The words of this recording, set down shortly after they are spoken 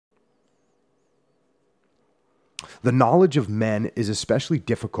The knowledge of men is especially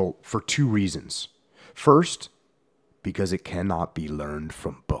difficult for two reasons. First, because it cannot be learned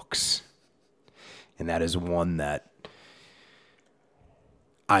from books. And that is one that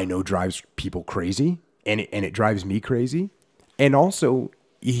I know drives people crazy, and it drives me crazy. And also,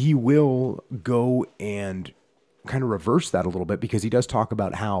 he will go and kind of reverse that a little bit, because he does talk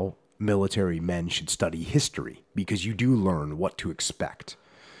about how military men should study history, because you do learn what to expect.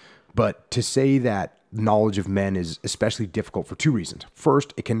 But to say that knowledge of men is especially difficult for two reasons.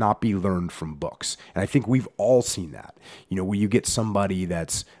 First, it cannot be learned from books. And I think we've all seen that. You know, where you get somebody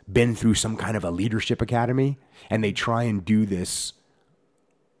that's been through some kind of a leadership academy, and they try and do this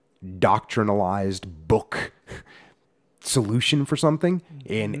doctrinalized book solution for something,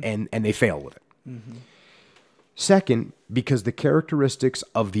 and they fail with it. Mm-hmm. Second, because the characteristics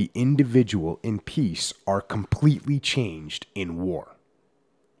of the individual in peace are completely changed in war.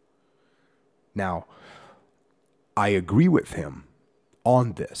 Now, I agree with him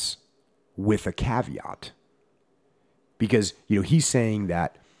on this with a caveat, because, you know, he's saying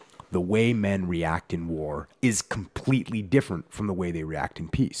that the way men react in war is completely different from the way they react in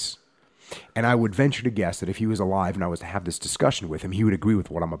peace. And I would venture to guess that if he was alive and I was to have this discussion with him, he would agree with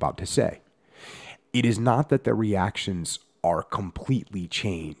what I'm about to say. It is not that their reactions are completely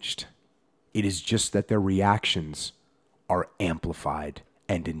changed. It is just that their reactions are amplified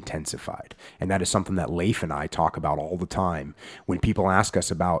and intensified. And that is something that Leif and I talk about all the time. When people ask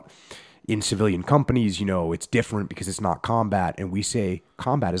us about, in civilian companies, you know, it's different because it's not combat. And we say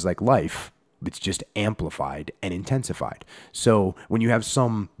combat is like life. It's just amplified and intensified. So when you have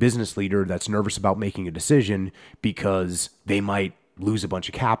some business leader that's nervous about making a decision because they might lose a bunch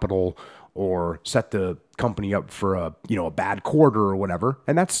of capital or set the company up for a bad quarter or whatever,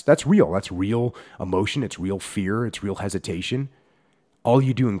 and that's real. That's real emotion. It's real fear. It's real hesitation. All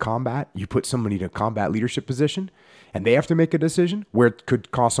you do in combat, you put somebody in a combat leadership position, and they have to make a decision where it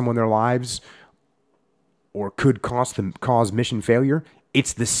could cost someone their lives or could cause mission failure.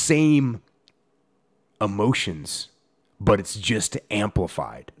 It's the same emotions, but it's just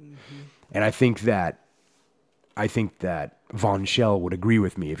amplified. Mm-hmm. And I think that Von Schell would agree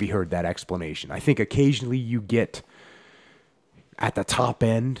with me if he heard that explanation. I think occasionally you get at the top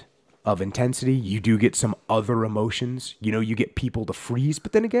end of intensity, you do get some other emotions. You know, you get people to freeze,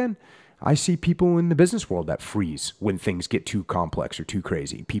 but then again, I see people in the business world that freeze when things get too complex or too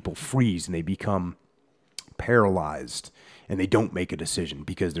crazy. People freeze and they become paralyzed and they don't make a decision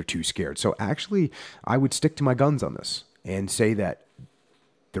because they're too scared. So actually, I would stick to my guns on this and say that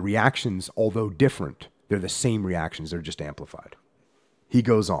the reactions, although different, they're the same reactions, they're just amplified. He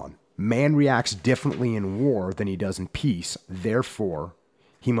goes on, man reacts differently in war than he does in peace. Therefore,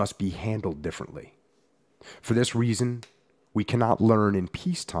 he must be handled differently. For this reason, we cannot learn in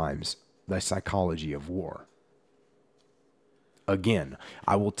peace times the psychology of war. Again,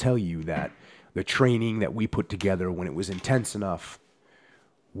 I will tell you that the training that we put together when it was intense enough,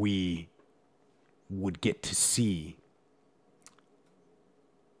 we would get to see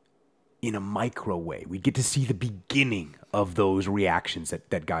in a micro way. We'd get to see the beginning of those reactions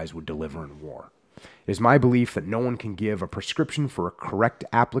that guys would deliver in war. It is my belief that no one can give a prescription for a correct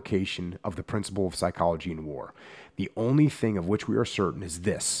application of the principle of psychology in war. The only thing of which we are certain is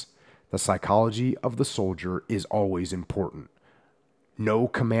this: the psychology of the soldier is always important. No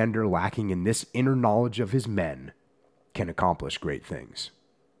commander lacking in this inner knowledge of his men can accomplish great things.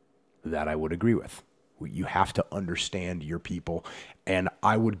 That I would agree with. You have to understand your people. And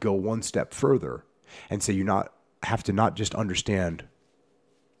I would go one step further and say you have to not just understand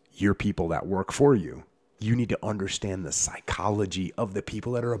your people that work for you. You need to understand the psychology of the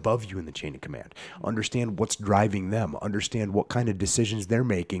people that are above you in the chain of command. Understand what's driving them. Understand what kind of decisions they're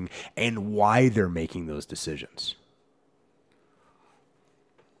making and why they're making those decisions.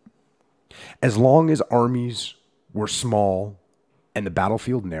 As long as armies were small and the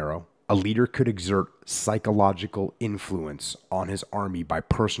battlefield narrow, a leader could exert psychological influence on his army by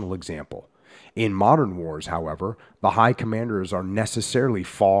personal example. In modern wars, however, the high commanders are necessarily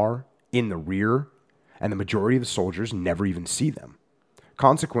far in the rear, and the majority of the soldiers never even see them.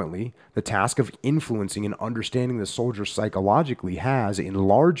 Consequently, the task of influencing and understanding the soldier psychologically has, in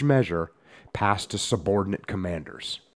large measure, passed to subordinate commanders.